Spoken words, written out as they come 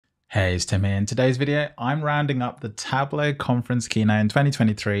Hey, it's Tim here. In today's video, I'm rounding up the Tableau Conference Keynote in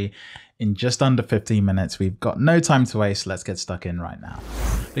 2023 in just under 15 minutes. We've got no time to waste. Let's get stuck in right now.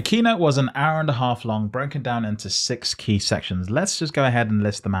 The keynote was an hour and a half long, broken down into 6 key sections. Let's just go ahead and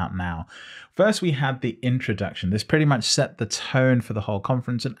list them out now. First, we had the introduction. This pretty much set the tone for the whole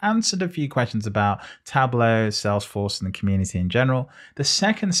conference and answered a few questions about Tableau, Salesforce, and the community in general. The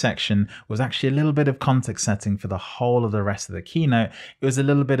second section was actually a little bit of context setting for the whole of the rest of the keynote. It was a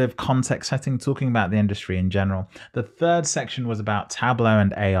little bit of context setting, talking about the industry in general. The third section was about Tableau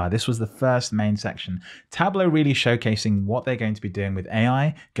and AI. This was the first main section. Tableau really showcasing what they're going to be doing with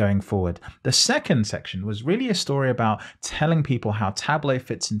AI going forward. The second section was really a story about telling people how Tableau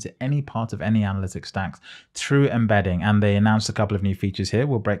fits into any part of any analytics stacks through embedding, and they announced a couple of new features here.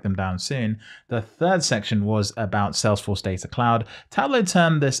 We'll break them down soon. The third section was about Salesforce Data Cloud. Tableau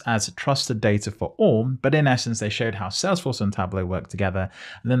termed this as trusted data for all, but in essence, they showed how Salesforce and Tableau work together.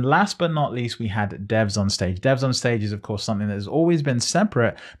 And then last but not least, we had devs on stage. Devs on stage is, of course, something that has always been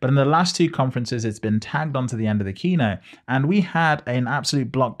separate, but in the last 2 conferences, it's been tagged onto the end of the keynote, and we had an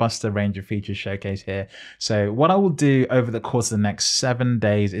absolute blockbuster range of features showcased here. So what I will do over the course of the next 7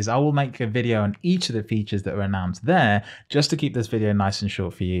 days is I will make a video on each of the features that were announced there, just to keep this video nice and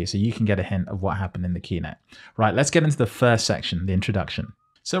short for you so you can get a hint of what happened in the keynote. Right, let's get into the first section, the introduction.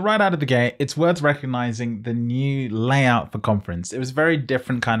 So right out of the gate, it's worth recognizing the new layout for conference. It was a very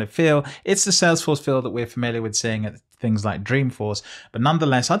different kind of feel. It's the Salesforce feel that we're familiar with seeing at things like Dreamforce, but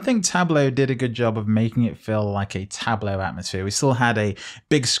nonetheless, I think Tableau did a good job of making it feel like a Tableau atmosphere. We still had a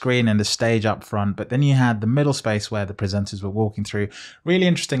big screen and a stage up front, but then you had the middle space where the presenters were walking through. Really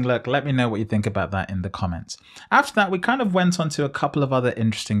interesting look. Let me know what you think about that in the comments. After that, we kind of went on to a couple of other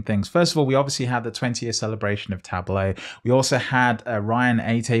interesting things. First of all, we obviously had the 20-year celebration of Tableau. We also had Ryan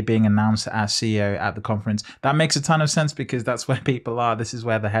Ate being announced as CEO at the conference. That makes a ton of sense because that's where people are. This is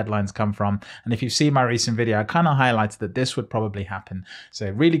where the headlines come from. And if you've seen my recent video, I kind of highlighted that this would probably happen. So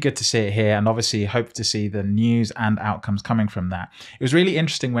really good to see it here, and obviously hope to see the news and outcomes coming from that. It was really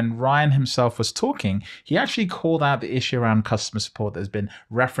interesting when Ryan himself was talking, he actually called out the issue around customer support that has been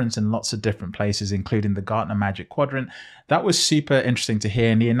referenced in lots of different places, including the Gartner Magic Quadrant. That was super interesting to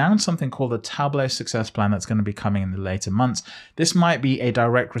hear, and he announced something called the Tableau Success Plan that's going to be coming in the later months. This might be a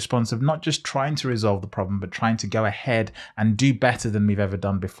direct response of not just trying to resolve the problem, but trying to go ahead and do better than we've ever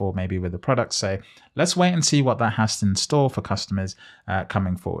done before, maybe with the product. So let's wait and see what that has in store for customers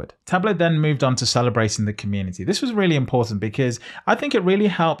coming forward. Tableau then moved on to celebrating the community. This was really important because I think it really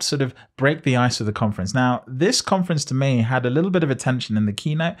helped sort of break the ice of the conference. Now, this conference to me had a little bit of attention in the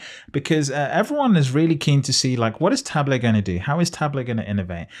keynote because everyone is really keen to see, like, what is Tableau going to do? How is Tableau going to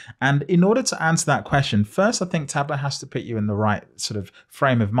innovate? And in order to answer that question, first, I think Tableau has to put you in the right sort of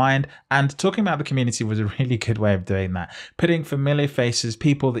frame of mind. And talking about the community was a really good way of doing that. Putting familiar faces,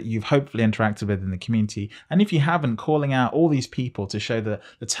 people that you've hopefully interacted with in the community. And if you haven't, calling out all these people to show that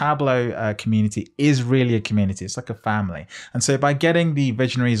the Tableau community is really a community. It's like a family. And so by getting the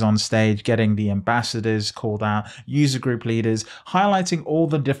visionaries on stage, getting the ambassadors called out, user group leaders, highlighting all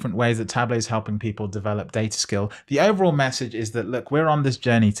the different ways that Tableau is helping people develop data skill, the overall message is that, look, we're on this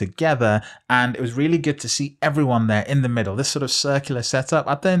journey together. And it was really good to see everyone there in the middle, this sort of circular setup.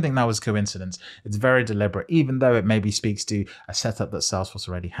 I don't think that was coincidence. It's very deliberate, even though it maybe speaks to a setup that Salesforce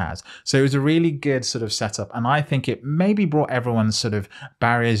already has. So it was a really good sort of setup. And I think it maybe brought everyone's sort of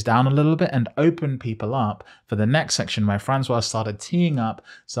barriers down a little bit and opened people up for the next section where Francois started teeing up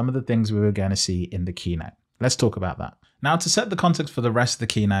some of the things we were going to see in the keynote. Let's talk about that. Now, to set the context for the rest of the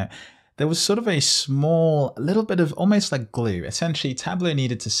keynote, there was sort of a little bit of almost like glue. Essentially, Tableau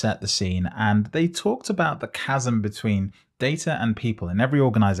needed to set the scene, and they talked about the chasm between data and people in every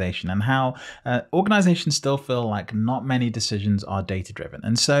organization, and how organizations still feel like not many decisions are data driven.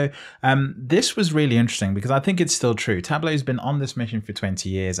 And so this was really interesting because I think it's still true. Tableau has been on this mission for 20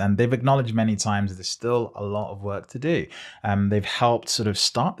 years, and they've acknowledged many times that there's still a lot of work to do. They've helped sort of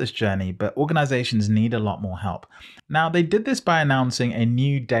start this journey, but organizations need a lot more help. Now, they did this by announcing a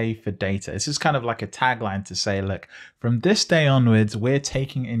new day for data. This is kind of like a tagline to say, look, from this day onwards, we're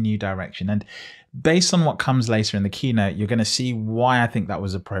taking a new direction. And based on what comes later in the keynote, you're going to see why I think that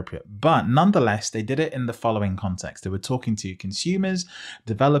was appropriate. But nonetheless, they did it in the following context. They were talking to consumers,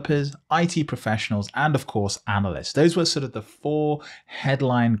 developers, IT professionals, and of course, analysts. Those were sort of the 4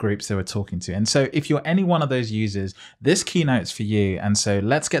 headline groups they were talking to. And so if you're any one of those users, this keynote's for you. And so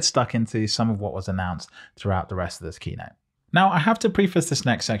let's get stuck into some of what was announced throughout the rest of this keynote. Now, I have to preface this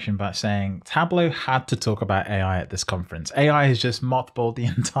next section by saying Tableau had to talk about AI at this conference. AI has just mothballed the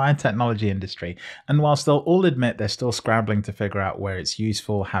entire technology industry, and whilst they'll all admit they're still scrambling to figure out where it's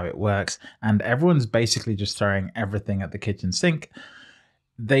useful, how it works, and everyone's basically just throwing everything at the kitchen sink,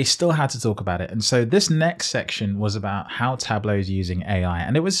 they still had to talk about it. And so this next section was about how Tableau is using AI.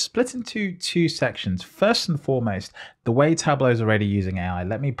 And it was split into two sections. First and foremost, the way Tableau is already using AI.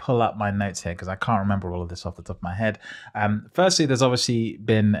 Let me pull up my notes here because I can't remember all of this off the top of my head. Firstly, there's obviously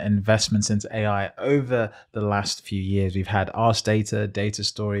been investments into AI over the last few years. We've had Ask Data, Data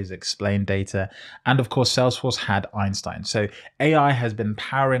Stories, Explain Data, and of course, Salesforce had Einstein. So AI has been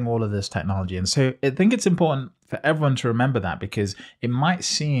powering all of this technology. And so I think it's important for everyone to remember that, because it might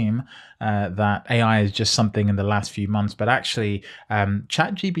seem that AI is just something in the last few months, but actually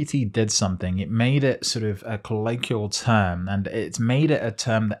ChatGPT did something. It made it sort of a colloquial term, and it's made it a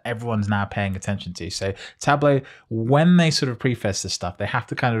term that everyone's now paying attention to. So Tableau, when they sort of preface this stuff, they have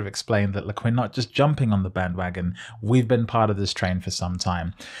to kind of explain that, look, we're not just jumping on the bandwagon. We've been part of this train for some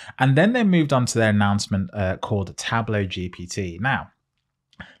time. And then they moved on to their announcement called Tableau GPT. Now,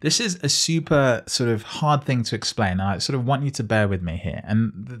 this is a super sort of hard thing to explain. I sort of want you to bear with me here.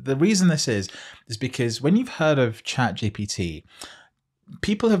 And the reason this is because when you've heard of ChatGPT,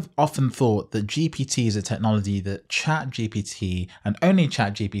 people have often thought that GPT is a technology that ChatGPT and only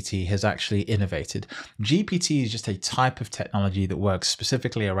ChatGPT has actually innovated. GPT is just a type of technology that works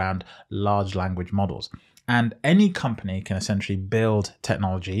specifically around large language models. And any company can essentially build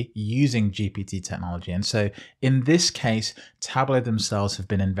technology using GPT technology. And so in this case, Tableau themselves have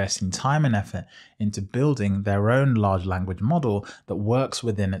been investing time and effort into building their own large language model that works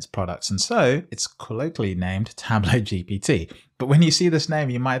within its products. And so it's colloquially named Tableau GPT. But when you see this name,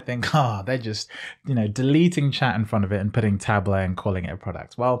 you might think, they're just, deleting chat in front of it and putting Tableau and calling it a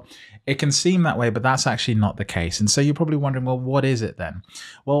product. Well, it can seem that way, but that's actually not the case. And so you're probably wondering, well, what is it then?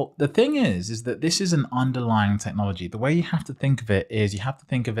 Well, the thing is that this is an underlying technology. The way you have to think of it is you have to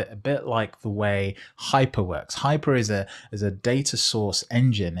think of it a bit like the way Hyper works. Hyper is a data source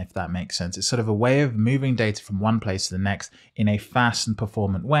engine, if that makes sense. It's sort of a way of moving data from one place to the next in a fast and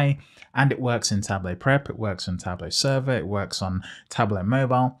performant way. And it works in Tableau Prep, it works on Tableau Server, it works on Tableau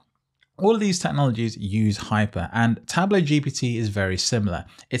Mobile. All of these technologies use Hyper, and Tableau GPT is very similar.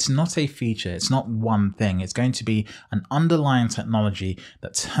 It's not a feature, it's not one thing. It's going to be an underlying technology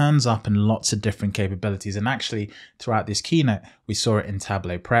that turns up in lots of different capabilities. And actually, throughout this keynote, we saw it in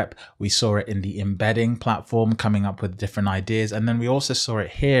Tableau Prep, we saw it in the embedding platform coming up with different ideas, and then we also saw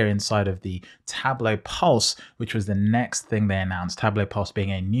it here inside of the Tableau Pulse, which was the next thing they announced, Tableau Pulse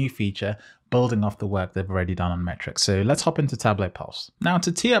being a new feature building off the work they've already done on metrics. So let's hop into Tableau Pulse. Now,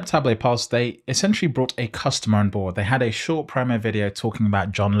 to tee up Tableau Pulse, they essentially brought a customer on board. They had a short promo video talking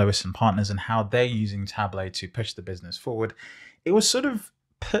about John Lewis and Partners and how they're using Tableau to push the business forward. It was sort of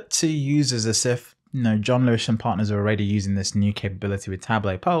put to users as if, John Lewis and Partners are already using this new capability with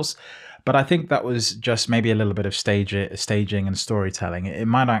Tableau Pulse. But I think that was just maybe a little bit of staging and storytelling. It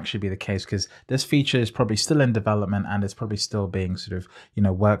might actually be the case because this feature is probably still in development and it's probably still being sort of,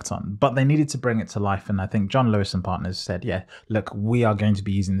 worked on. But they needed to bring it to life. And I think John Lewis and Partners said, yeah, look, we are going to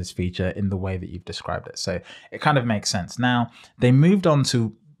be using this feature in the way that you've described it. So it kind of makes sense. Now, they moved on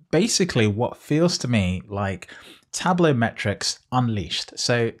to basically what feels to me like Tableau Metrics Unleashed.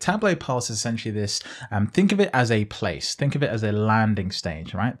 So Tableau Pulse is essentially this, think of it as a place, think of it as a landing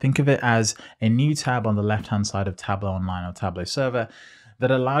stage, right? Think of it as a new tab on the left-hand side of Tableau Online or Tableau Server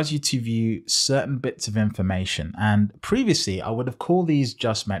that allows you to view certain bits of information. And previously, I would have called these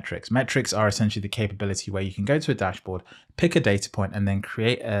just metrics. Metrics are essentially the capability where you can go to a dashboard, pick a data point, and then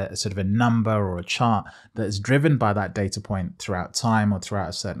create a sort of a number or a chart that is driven by that data point throughout time or throughout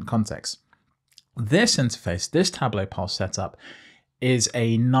a certain context. This interface, this Tableau Pulse setup, is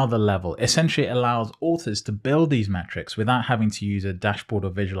another level. Essentially, it allows authors to build these metrics without having to use a dashboard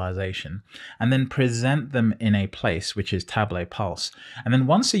or visualization, and then present them in a place, which is Tableau Pulse. And then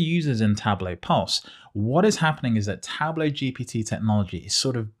once a user's in Tableau Pulse, what is happening is that Tableau GPT technology is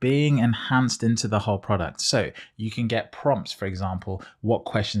sort of being enhanced into the whole product. So you can get prompts, for example, what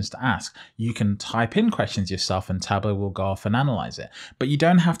questions to ask. You can type in questions yourself and Tableau will go off and analyze it. But you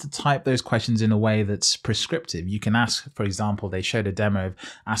don't have to type those questions in a way that's prescriptive. You can ask, for example, they showed a demo of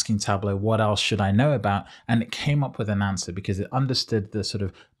asking Tableau, what else should I know about? And it came up with an answer because it understood the sort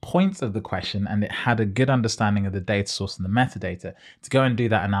of point of the question and it had a good understanding of the data source and the metadata to go and do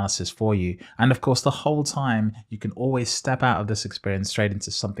that analysis for you. And of course, the whole time you can always step out of this experience straight into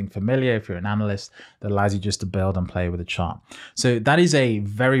something familiar if you're an analyst that allows you just to build and play with a chart. So that is a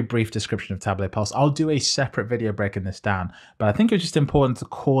very brief description of Tableau Pulse. I'll do a separate video breaking this down, but I think it's just important to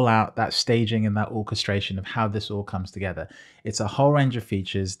call out that staging and that orchestration of how this all comes together. It's a whole range of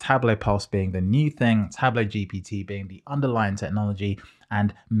features, Tableau Pulse being the new thing, Tableau GPT being the underlying technology,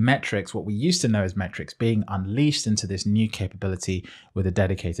 and metrics, what we used to know as metrics, being unleashed into this new capability with a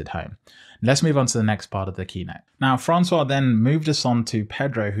dedicated home. Let's move on to the next part of the keynote. Now, Francois then moved us on to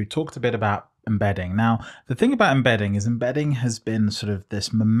Pedro, who talked a bit about embedding. Now, the thing about embedding is embedding has been sort of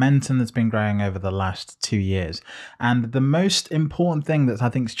this momentum that's been growing over the last 2 years. And the most important thing that I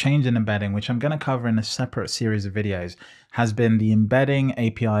think has changed in embedding, which I'm going to cover in a separate series of videos, has been the Embedding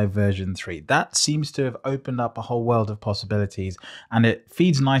API version 3. That seems to have opened up a whole world of possibilities, and it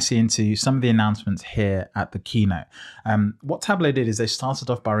feeds nicely into some of the announcements here at the keynote. What Tableau did is they started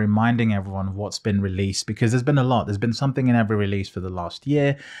off by reminding everyone of what's been released, because there's been a lot. There's been something in every release for the last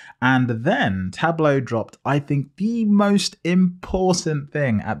year. And then Tableau dropped, I think, the most important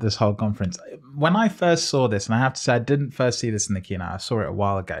thing at this whole conference. When I first saw this, and I have to say I didn't first see this in the keynote, I saw it a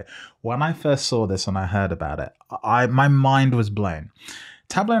while ago. When I first saw this and I heard about it, my mind was blown.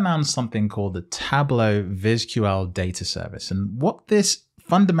 Tableau announced something called the Tableau VizQL data service. And what this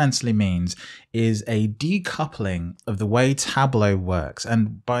fundamentally means is a decoupling of the way Tableau works.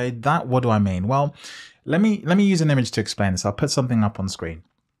 And by that, what do I mean? Well, let me use an image to explain this. I'll put something up on screen.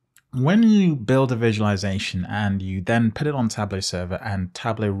 When you build a visualization and you then put it on Tableau server and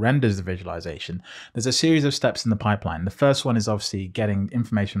Tableau renders the visualization, there's a series of steps in the pipeline. The first one is obviously getting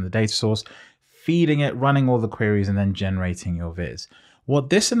information from the data source, feeding it, running all the queries, and then generating your viz. What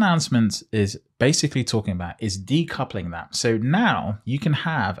this announcement is basically talking about is decoupling that. So now you can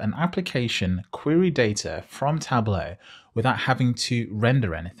have an application query data from Tableau without having to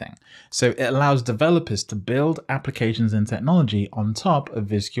render anything. So it allows developers to build applications and technology on top of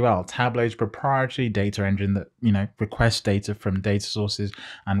VizQL, Tableau's proprietary data engine that, requests data from data sources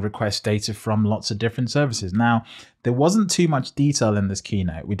and requests data from lots of different services. Now, there wasn't too much detail in this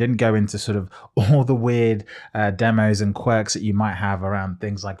keynote. We didn't go into sort of all the weird demos and quirks that you might have around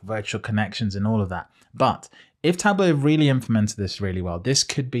things like virtual connections and all of that. But if Tableau really implemented this really well, this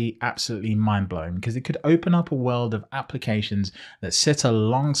could be absolutely mind-blowing, because it could open up a world of applications that sit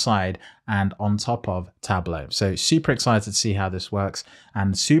alongside and on top of Tableau. So super excited to see how this works,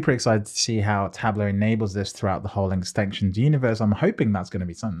 and super excited to see how Tableau enables this throughout the whole extensions universe. I'm hoping that's going to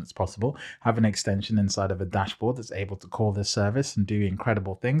be something that's possible. Have an extension inside of a dashboard that's able to call this service and do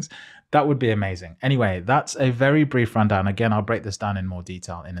incredible things. That would be amazing. Anyway, that's a very brief rundown. Again, I'll break this down in more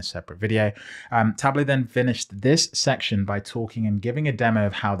detail in a separate video. Tableau then finished this section by talking and giving a demo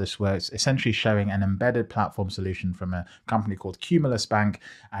of how this works, essentially showing an embedded platform solution from a company called Cumulus Bank,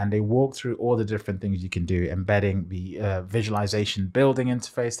 and they walked through all the different things you can do, embedding the visualization building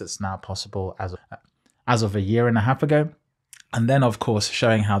interface that's now possible as of a year and a half ago. And then, of course,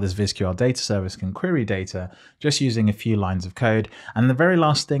 showing how this VizQL data service can query data just using a few lines of code. And the very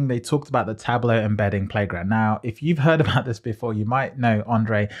last thing, they talked about the Tableau embedding playground. Now, if you've heard about this before, you might know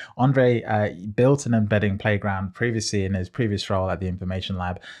Andre. Andre built an embedding playground previously in his previous role at the Information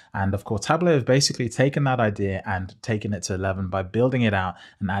Lab. And of course, Tableau has basically taken that idea and taken it to 11 by building it out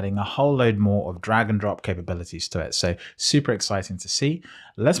and adding a whole load more of drag and drop capabilities to it. So super exciting to see.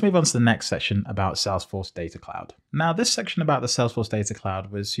 Let's move on to the next section about Salesforce Data Cloud. Now, this section about the Salesforce Data Cloud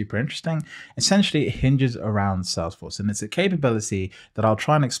was super interesting. Essentially, it hinges around Salesforce, and it's a capability that I'll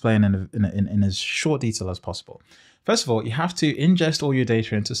try and explain in as short detail as possible. First of all, you have to ingest all your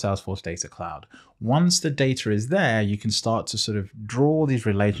data into Salesforce Data Cloud. Once the data is there, you can start to sort of draw these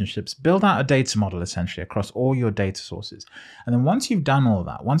relationships, build out a data model essentially across all your data sources. And then once you've done all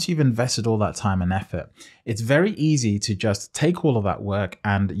that, once you've invested all that time and effort, it's very easy to just take all of that work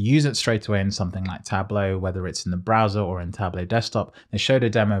and use it straight away in something like Tableau, whether it's in the browser or in Tableau desktop. They showed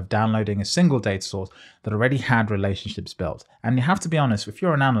a demo of downloading a single data source that already had relationships built. And you have to be honest, if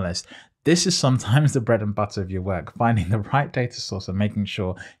you're an analyst, this is sometimes the bread and butter of your work, finding the right data source and making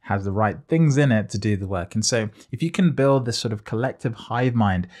sure it has the right things in it to do the work. And so if you can build this sort of collective hive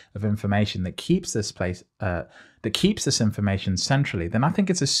mind of information that keeps this place, that keeps this information centrally, then I think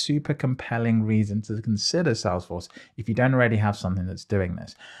it's a super compelling reason to consider Salesforce if you don't already have something that's doing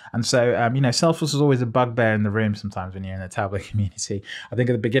this. And so, Salesforce is always a bugbear in the room sometimes when you're in the Tableau community. I think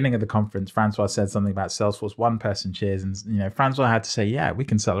at the beginning of the conference, Francois said something about Salesforce, one person cheers, and, Francois had to say, yeah, we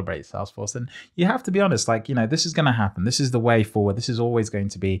can celebrate Salesforce. And you have to be honest, this is going to happen. This is the way forward. This is always going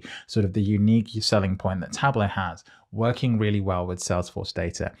to be sort of the unique selling point that Tableau has, working really well with Salesforce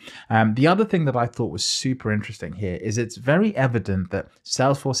data. The other thing that I thought was super interesting here is it's very evident that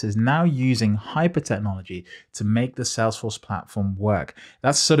Salesforce is now using hyper technology to make the Salesforce platform work.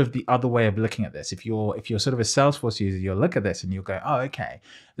 That's sort of the other way of looking at this. If you're sort of a Salesforce user, you'll look at this and you'll go, oh, okay,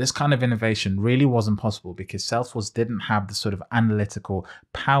 this kind of innovation really wasn't possible because Salesforce didn't have the sort of analytical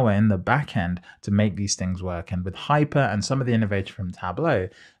power in the back end to make these things work. And with hyper and some of the innovation from Tableau,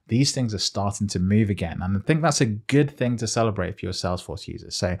 these things are starting to move again. And I think that's a good thing to celebrate for your Salesforce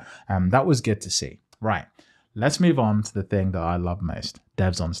users. So that was good to see. Right. Let's move on to the thing that I love most,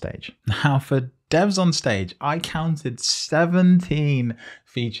 devs on stage. Now for devs on stage, I counted 17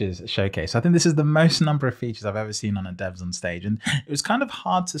 features showcased. I think this is the most number of features I've ever seen on a devs on stage. And it was kind of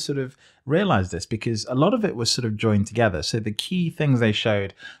hard to sort of realize this because a lot of it was sort of joined together. So the key things they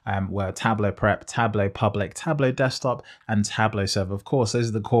showed were Tableau Prep, Tableau Public, Tableau Desktop, and Tableau Server. Of course, those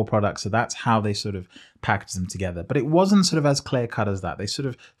are the core products. So that's how they sort of packaged them together. But it wasn't sort of as clear cut as that. They sort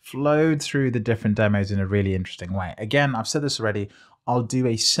of flowed through the different demos in a really interesting way. Again, I've said this already. I'll do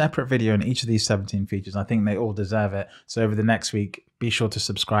a separate video on each of these 17 features. I think they all deserve it. So over the next week, be sure to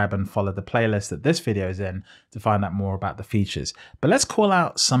subscribe and follow the playlist that this video is in to find out more about the features. But let's call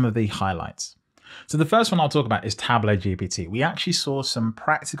out some of the highlights. So the first one I'll talk about is Tableau GPT. We actually saw some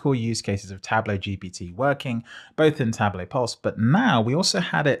practical use cases of Tableau GPT working both in Tableau Pulse, but now we also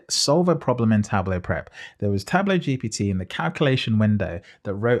had it solve a problem in Tableau Prep. There was Tableau GPT in the calculation window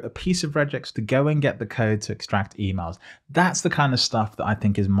that wrote a piece of regex to go and get the code to extract emails. That's the kind of stuff that I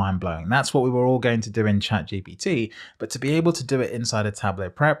think is mind-blowing. That's what we were all going to do in ChatGPT, but to be able to do it inside of Tableau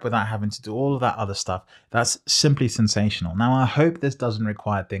Prep without having to do all of that other stuff, that's simply sensational. Now, I hope this doesn't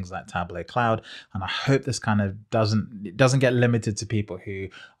require things like Tableau Cloud, and I hope this kind of doesn't get limited to people who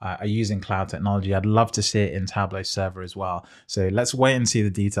are using cloud technology. I'd love to see it in Tableau Server as well. So let's wait and see the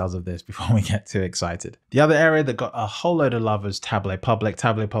details of this before we get too excited. The other area that got a whole load of love was Tableau Public.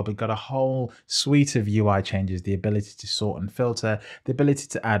 Tableau Public got a whole suite of UI changes, the ability to sort and filter, the ability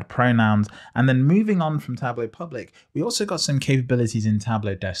to add pronouns. And then moving on from Tableau Public, we also got some capabilities in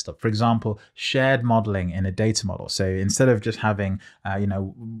Tableau Desktop. For example, shared modeling in a data model. So instead of just having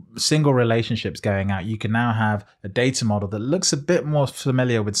single relationships going out, you can now have a data model that looks a bit more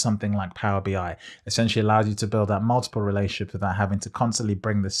familiar with something like Power BI. Essentially allows you to build out multiple relationships without having to constantly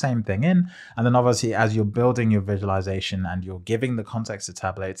bring the same thing in. And then obviously as you're building your visualization and you're giving the context to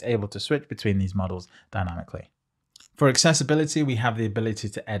Tableau, it's able to switch between these models dynamically. For accessibility, we have the ability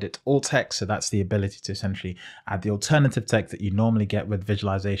to edit alt text. So that's the ability to essentially add the alternative text that you normally get with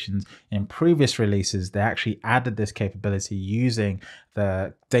visualizations. In previous releases, they actually added this capability using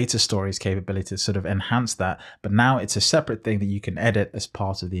the data stories capability to sort of enhance that. But now it's a separate thing that you can edit as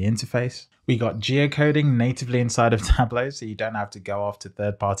part of the interface. We got geocoding natively inside of Tableau, so you don't have to go off to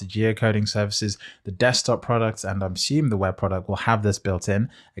third-party geocoding services. The desktop products, and I assume the web product, will have this built in.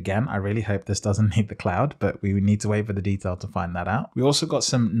 Again, I really hope this doesn't need the cloud, but we need to wait for the detail to find that out. We also got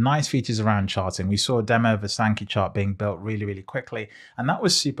some nice features around charting. We saw a demo of a Sankey chart being built really, really quickly, and that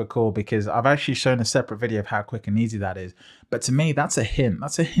was super cool because I've actually shown a separate video of how quick and easy that is. But to me, that's a hint.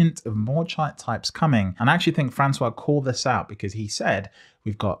 That's a hint of more chart types coming. And I actually think Francois called this out because he said,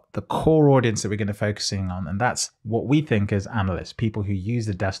 we've got the core audience that we're going to be focusing on, and that's what we think as analysts, people who use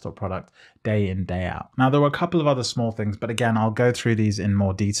the desktop product day in, day out. Now, there were a couple of other small things, but again, I'll go through these in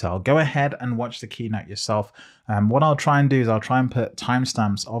more detail. Go ahead and watch the keynote yourself. What I'll try and do is I'll try and put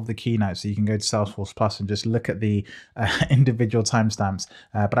timestamps of the keynote so you can go to Salesforce Plus and just look at the individual timestamps.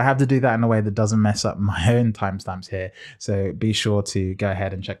 But I have to do that in a way that doesn't mess up my own timestamps here. So be sure to go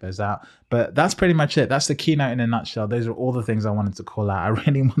ahead and check those out. But that's pretty much it. That's the keynote in a nutshell. Those are all the things I wanted to call out. I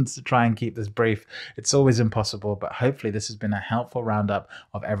really wanted to try and keep this brief. It's always impossible, but hopefully this has been a helpful roundup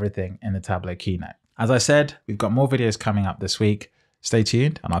of everything in the Tableau keynote. As I said, we've got more videos coming up this week. Stay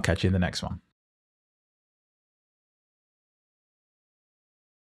tuned and I'll catch you in the next one.